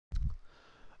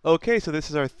Okay, so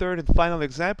this is our third and final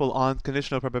example on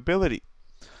conditional probability.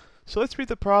 So let's read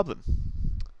the problem.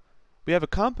 We have a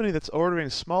company that's ordering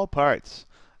small parts,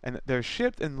 and they're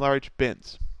shipped in large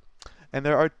bins. And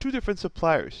there are two different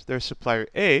suppliers. There's supplier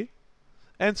A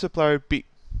and supplier B.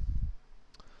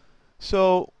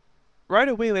 So right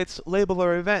away, let's label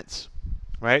our events,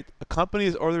 right? A company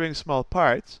is ordering small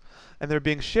parts, and they're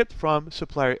being shipped from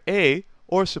supplier A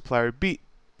or supplier B.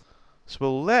 So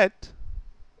we'll let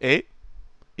A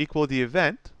equal the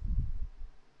event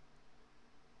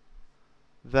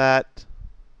that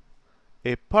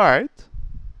a part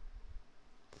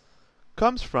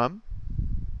comes from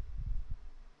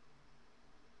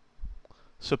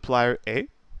supplier A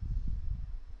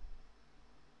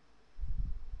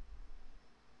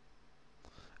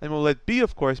and we'll let B,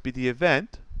 of course, be the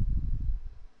event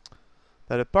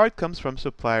that a part comes from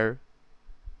supplier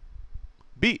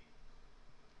B.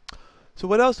 So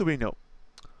what else do we know?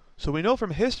 So we know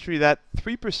from history that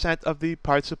 3% of the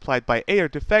parts supplied by A are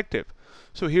defective.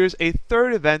 So here's a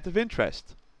third event of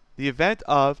interest, the event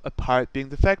of a part being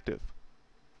defective.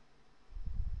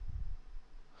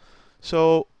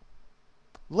 So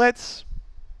let's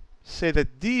say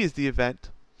that D is the event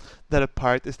that a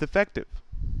part is defective.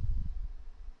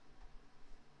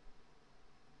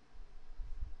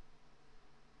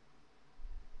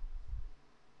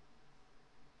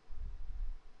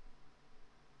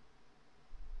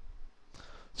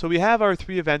 So we have our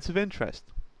three events of interest.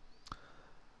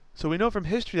 So we know from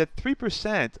history that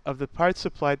 3% of the parts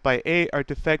supplied by A are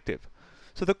defective.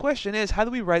 So the question is, how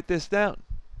do we write this down?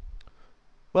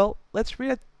 Well, let's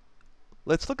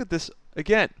look at this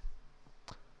again.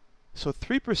 So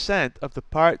 3% of the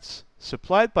parts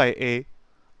supplied by A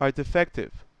are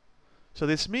defective. So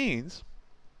this means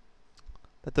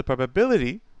that the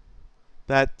probability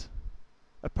that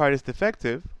a part is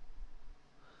defective,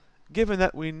 given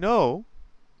that we know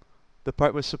the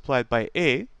part was supplied by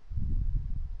A,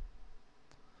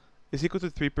 is equal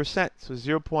to 3%, so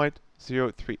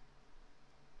 0.03.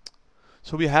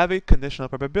 So we have a conditional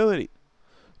probability.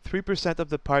 3% of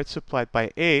the parts supplied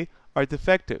by A are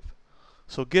defective.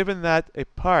 So given that a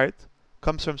part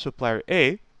comes from supplier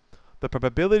A, the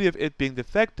probability of it being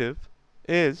defective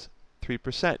is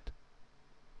 3%.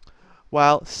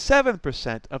 While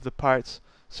 7% of the parts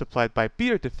supplied by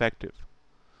B are defective.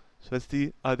 So that's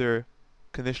the other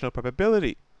conditional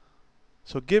probability.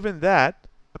 So given that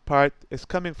a part is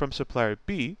coming from supplier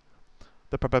B,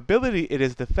 the probability it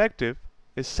is defective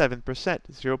is 7%,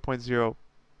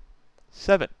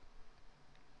 0.07.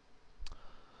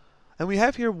 And we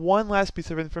have here one last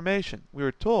piece of information. We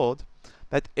were told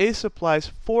that A supplies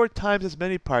 4 times as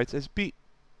many parts as B.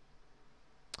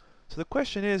 So the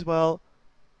question is, well,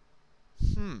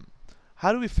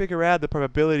 how do we figure out the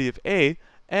probability of A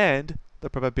and the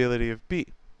probability of B?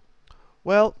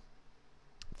 Well,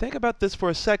 think about this for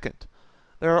a second.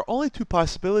 There are only two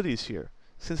possibilities here,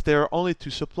 since there are only two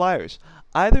suppliers.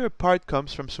 Either a part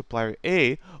comes from supplier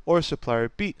A or supplier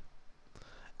B.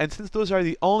 And since those are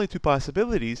the only two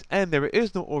possibilities, and there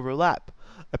is no overlap,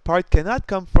 a part cannot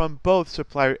come from both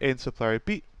supplier A and supplier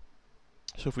B.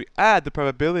 So if we add the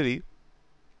probability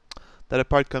that a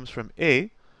part comes from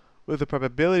A with the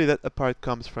probability that a part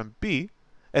comes from B,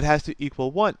 it has to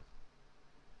equal 1.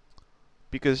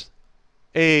 Because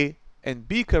A and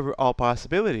B cover all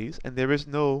possibilities, and there is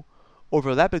no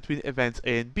overlap between events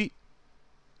A and B.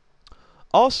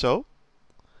 Also,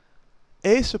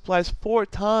 A supplies 4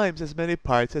 times as many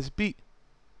parts as B.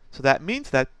 So that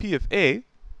means that P of A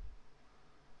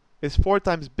is 4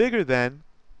 times bigger than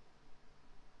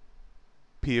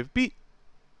P of B.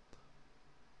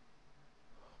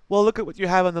 Well, look at what you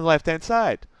have on the left-hand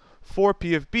side.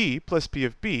 4P of B plus P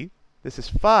of B, this is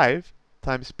 5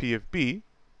 times P of B,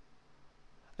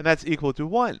 and that's equal to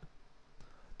 1.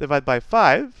 Divide by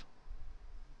 5,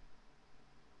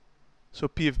 so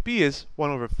P of B is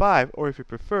 1 over 5, or if you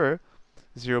prefer,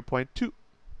 0.2.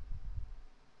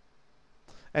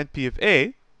 And P of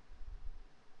A,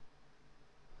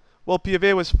 well, P of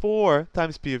A was 4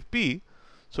 times P of B,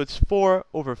 so it's 4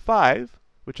 over 5,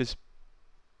 which is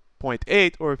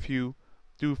 0.8, or if you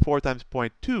do 4 times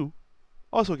 0.2,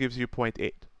 also gives you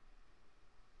 0.8.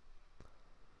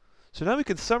 So now we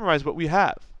can summarize what we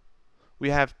have. We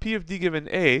have P of D given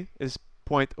A is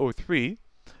 0.03,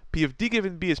 P of D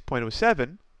given B is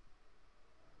 0.07.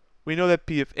 We know that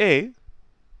P of A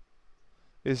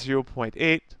is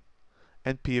 0.8,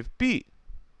 and P of B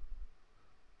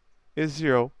is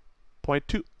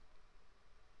 0.2.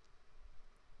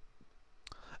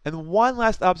 And one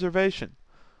last observation.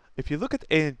 If you look at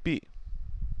A and B,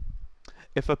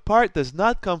 if a part does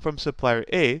not come from supplier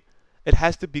A, it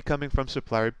has to be coming from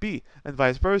supplier B, and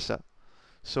vice versa.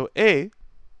 So A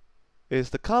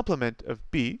is the complement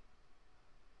of B,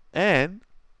 and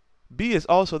B is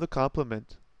also the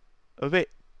complement of A.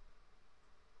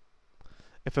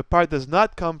 If a part does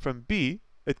not come from B,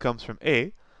 it comes from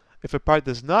A. If a part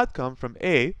does not come from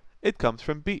A, it comes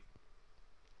from B.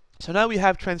 So now we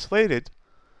have translated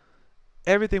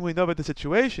everything we know about the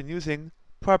situation using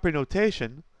proper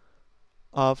notation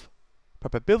of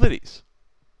probabilities.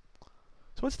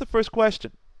 So what's the first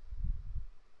question?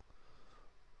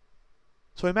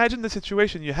 So imagine the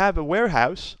situation: you have a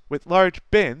warehouse with large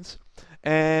bins,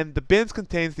 and the bins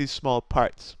contains these small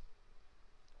parts.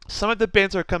 Some of the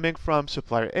bins are coming from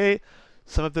supplier A,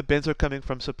 some of the bins are coming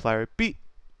from supplier B.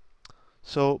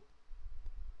 So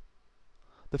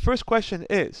the first question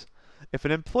is, if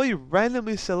an employee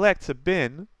randomly selects a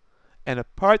bin and a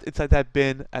part inside that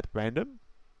bin at random,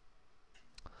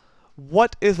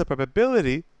 what is the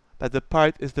probability that the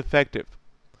part is defective?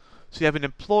 So you have an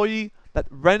employee that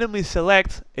randomly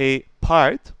selects a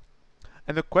part,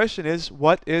 and the question is,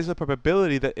 what is the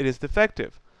probability that it is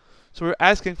defective? So we're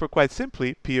asking for, quite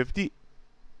simply, P of D.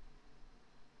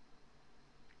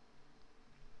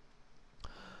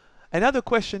 And now the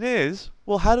question is,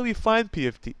 well, how do we find P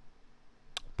of D?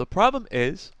 The problem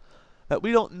is that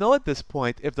we don't know at this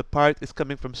point if the part is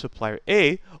coming from supplier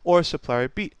A or supplier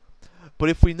B. But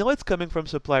if we know it's coming from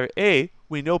supplier A,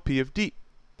 we know P of D.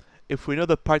 If we know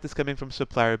the part is coming from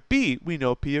supplier B, we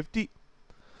know P of D.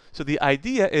 So the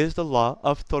idea is the law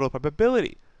of total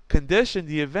probability. Condition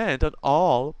the event on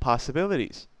all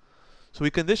possibilities. So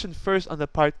we condition first on the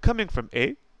part coming from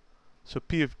A, so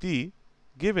P of D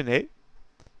given A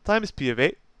times P of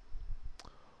A.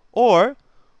 Or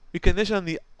we condition on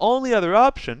the only other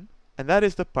option, and that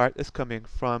is the part is coming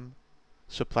from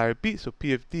supplier B, so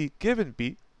P of D given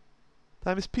B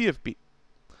times P of B.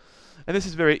 And this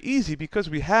is very easy because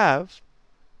we have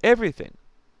everything.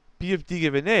 P of D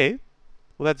given A,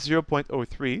 well, that's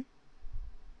 0.03.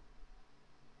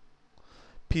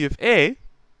 P of A,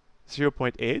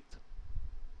 0.8.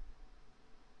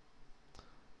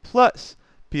 Plus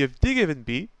P of D given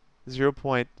B,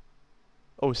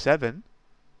 0.07.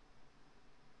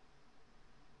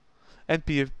 And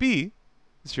P of B,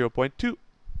 0.2.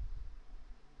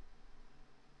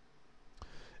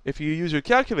 If you use your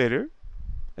calculator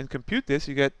and compute this,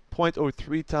 you get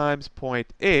 0.03 times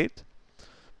 0.8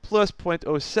 plus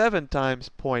 0.07 times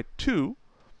 0.2,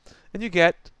 and you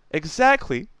get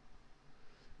exactly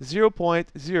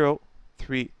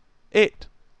 0.038.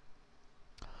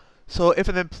 So if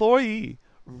an employee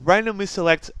randomly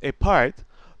selects a part,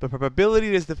 the probability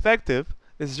it is defective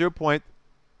is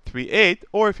 0.38,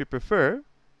 or if you prefer,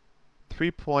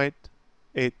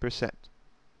 3.8%.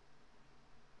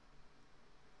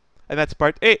 And that's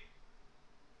part A.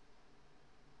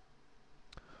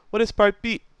 What is part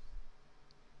B?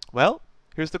 Well,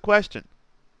 here's the question.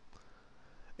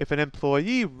 If an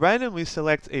employee randomly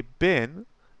selects a bin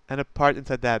and a part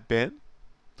inside that bin,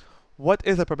 what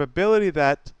is the probability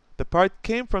that the part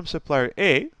came from supplier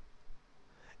A,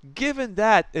 given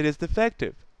that it is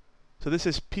defective? So this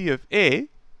is P of A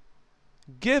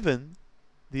given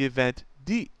the event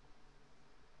D.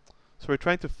 So we're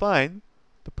trying to find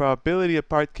the probability a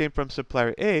part came from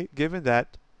supplier A, given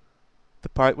that the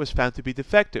part was found to be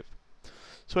defective.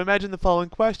 So imagine the following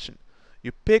question.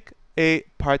 You pick a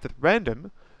part at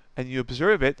random, and you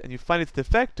observe it, and you find it's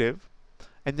defective,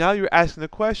 and now you're asking the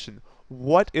question,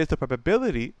 what is the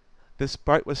probability this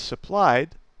part was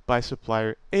supplied by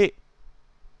supplier A?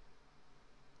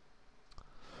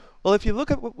 Well, if you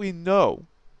look at what we know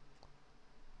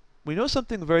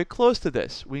something very close to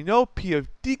this. We know P of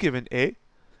D given A,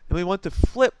 and we want to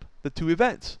flip the two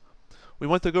events. We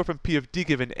want to go from P of D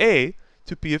given A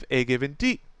to P of A given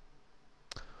D.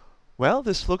 Well,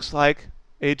 this looks like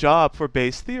a job for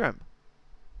Bayes' theorem.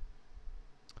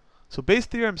 So Bayes'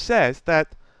 theorem says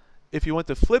that if you want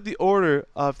to flip the order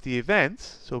of the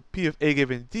events, so P of A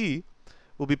given D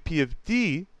will be P of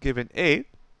D given A,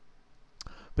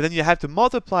 but then you have to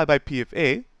multiply by P of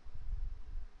A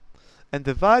and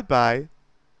divide by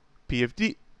P of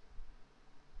D.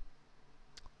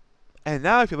 And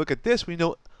now if you look at this, we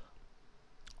know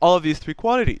all of these three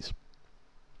quantities.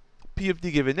 P of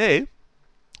D given A,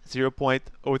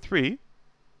 0.03.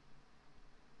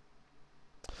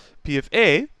 P of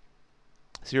A,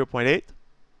 0.8.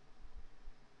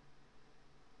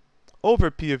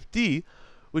 Over P of D,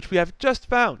 which we have just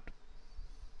found.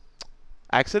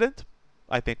 Accident?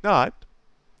 I think not.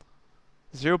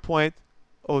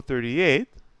 0.038.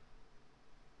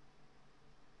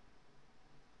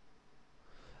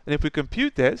 And if we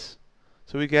compute this,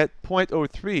 so we get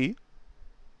 0.03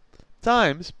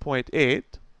 times 0.8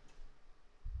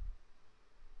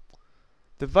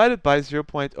 divided by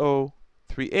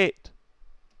 0.038.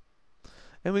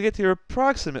 And we get here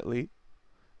approximately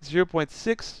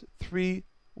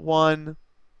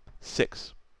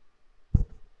 0.6316.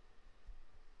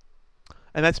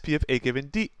 And that's P of A given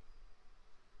D.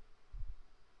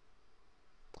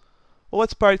 Well,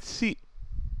 what's part C?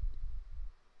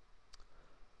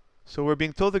 So we're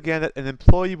being told again that an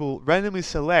employee will randomly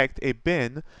select a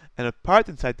bin and a part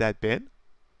inside that bin.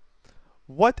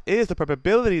 What is the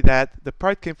probability that the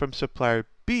part came from supplier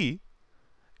B,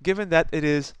 given that it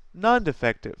is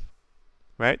non-defective,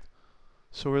 right?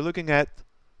 So we're looking at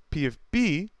P of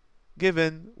B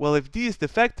given, well, if D is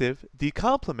defective, D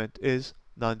complement is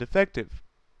non-defective.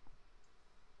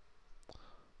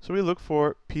 So we look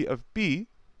for P of B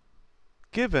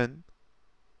given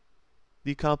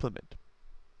D complement.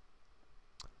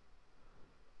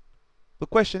 The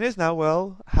question is now,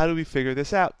 well, how do we figure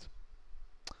this out?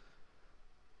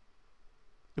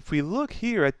 If we look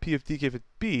here at P of D given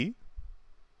B,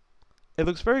 it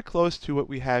looks very close to what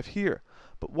we have here.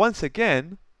 But once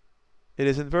again, it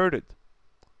is inverted.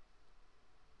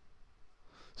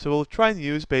 So we'll try and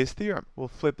use Bayes' theorem. We'll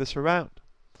flip this around.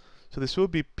 So this will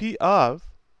be P of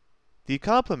D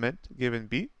complement given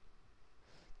B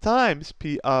times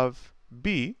P of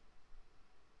B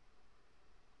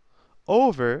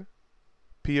over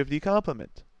P of D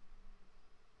complement.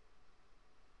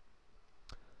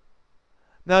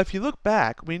 Now if you look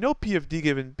back, we know P of D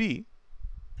given B,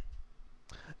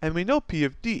 and we know P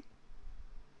of D.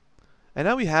 And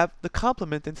now we have the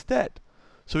complement instead.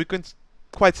 So we can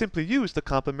quite simply use the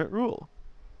complement rule.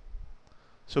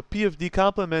 So P of D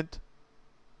complement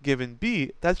given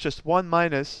B, that's just 1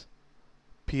 minus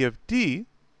P of D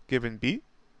given B.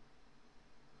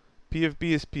 P of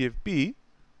B is P of B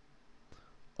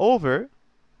over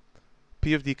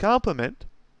P of D complement,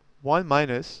 1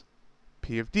 minus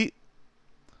P of D.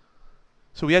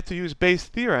 So we had to use Bayes'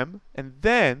 theorem and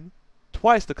then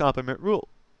twice the complement rule.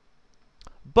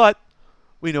 But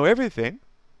we know everything.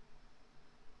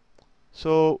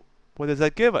 So what does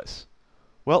that give us?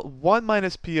 Well, 1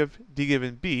 minus P of D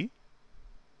given B.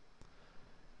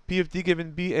 P of D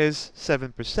given B is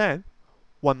 7%.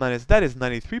 1 minus that is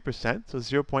 93%, so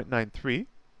 0.93.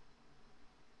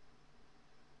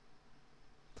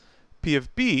 P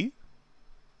of B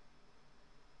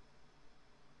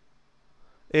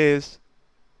is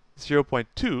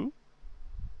 0.2.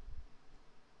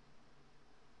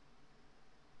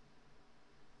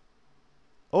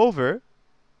 Over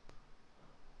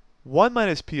 1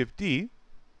 minus P of D.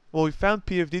 Well, we found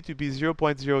P of D to be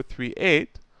 0.038,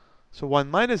 so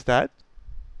 1 minus that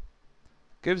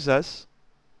gives us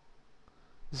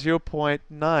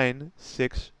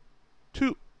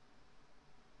 0.962.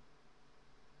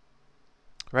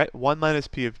 Right? 1 minus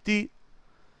P of D.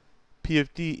 P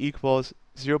of D equals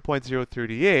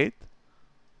 0.038.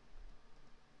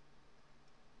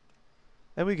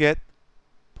 And we get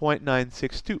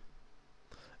 0.962.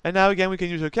 And now again we can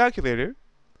use our calculator.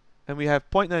 And we have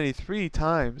 0.93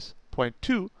 times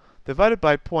 0.2 divided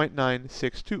by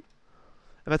 0.962. And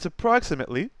that's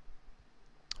approximately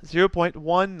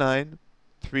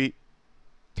 0.1933.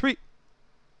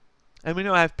 And we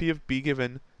now have P of B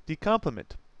given D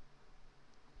complement.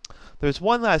 There's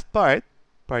one last part,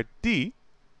 part D.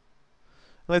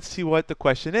 Let's see what the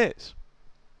question is.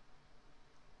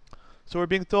 So we're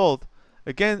being told,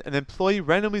 again, an employee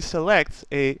randomly selects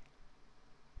a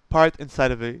part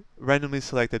inside of a randomly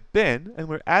selected bin, and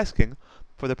we're asking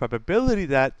for the probability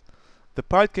that the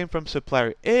part came from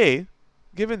supplier A,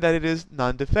 given that it is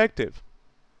non-defective.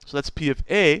 So that's P of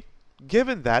A,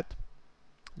 given that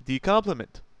D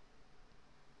complement.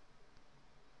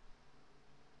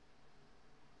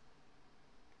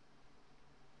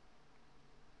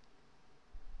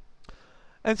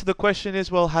 And so the question is,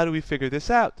 well, how do we figure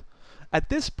this out? At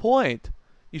this point,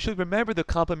 you should remember the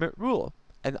complement rule,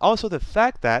 and also the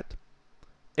fact that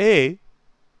A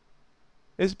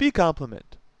is B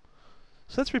complement.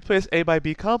 So let's replace A by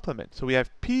B complement. So we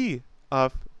have P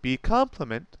of B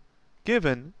complement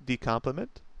given D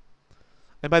complement.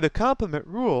 And by the complement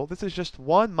rule, this is just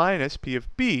 1 minus P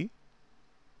of B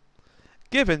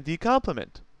given D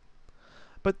complement.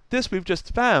 But this we've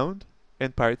just found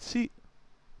in part C.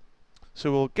 So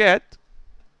we'll get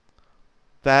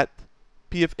that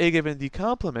P of A given D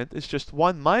complement is just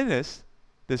 1 minus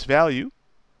this value.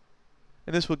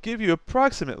 And this will give you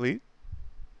approximately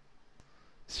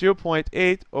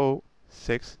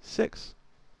 0.8066.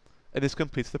 And this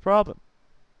completes the problem.